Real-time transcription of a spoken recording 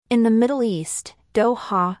In the Middle East,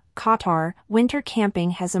 Doha, Qatar, winter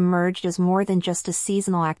camping has emerged as more than just a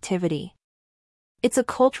seasonal activity. It's a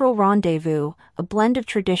cultural rendezvous, a blend of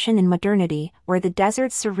tradition and modernity, where the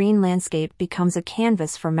desert's serene landscape becomes a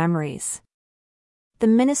canvas for memories. The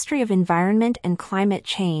Ministry of Environment and Climate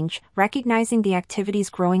Change, recognizing the activity's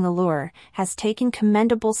growing allure, has taken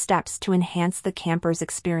commendable steps to enhance the camper's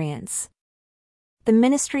experience. The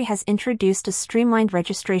ministry has introduced a streamlined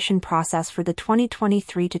registration process for the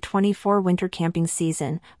 2023-24 winter camping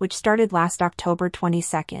season, which started last October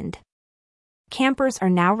 22. Campers are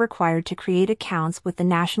now required to create accounts with the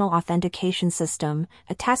National Authentication System,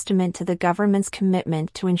 a testament to the government's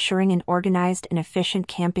commitment to ensuring an organized and efficient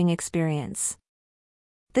camping experience.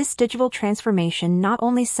 This digital transformation not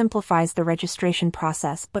only simplifies the registration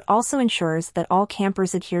process but also ensures that all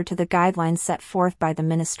campers adhere to the guidelines set forth by the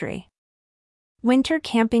ministry. Winter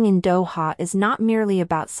camping in Doha is not merely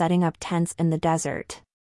about setting up tents in the desert.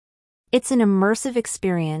 It's an immersive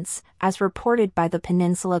experience, as reported by the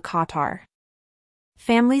Peninsula Qatar.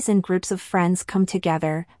 Families and groups of friends come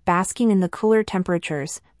together, basking in the cooler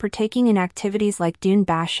temperatures, partaking in activities like dune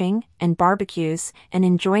bashing and barbecues, and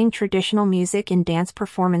enjoying traditional music and dance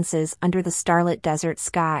performances under the starlit desert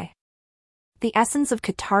sky. The essence of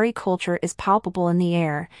Qatari culture is palpable in the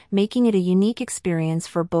air, making it a unique experience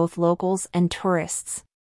for both locals and tourists.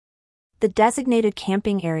 The designated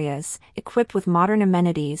camping areas, equipped with modern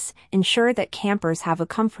amenities, ensure that campers have a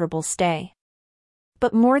comfortable stay.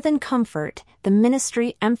 But more than comfort, the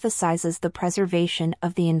ministry emphasizes the preservation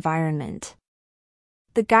of the environment.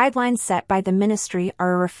 The guidelines set by the ministry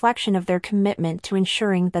are a reflection of their commitment to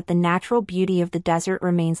ensuring that the natural beauty of the desert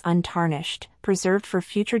remains untarnished, preserved for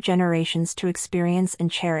future generations to experience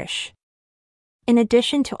and cherish. In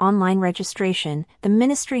addition to online registration, the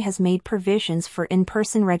ministry has made provisions for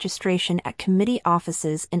in-person registration at committee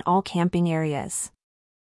offices in all camping areas.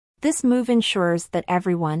 This move ensures that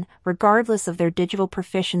everyone, regardless of their digital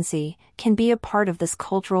proficiency, can be a part of this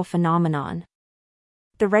cultural phenomenon.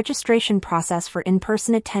 The registration process for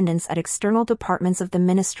in-person attendance at external departments of the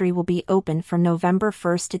ministry will be open from November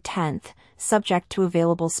 1 to 10, subject to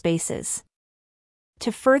available spaces.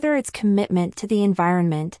 To further its commitment to the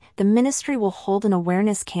environment, the ministry will hold an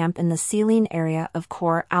awareness camp in the Sealine area of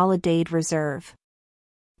Khor Al-Adaid Reserve.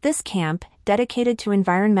 This camp, dedicated to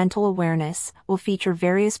environmental awareness, will feature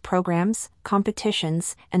various programs,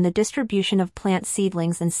 competitions, and the distribution of plant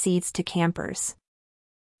seedlings and seeds to campers.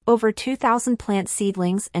 Over 2,000 plant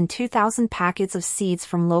seedlings and 2,000 packets of seeds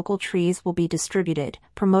from local trees will be distributed,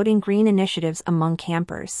 promoting green initiatives among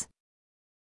campers.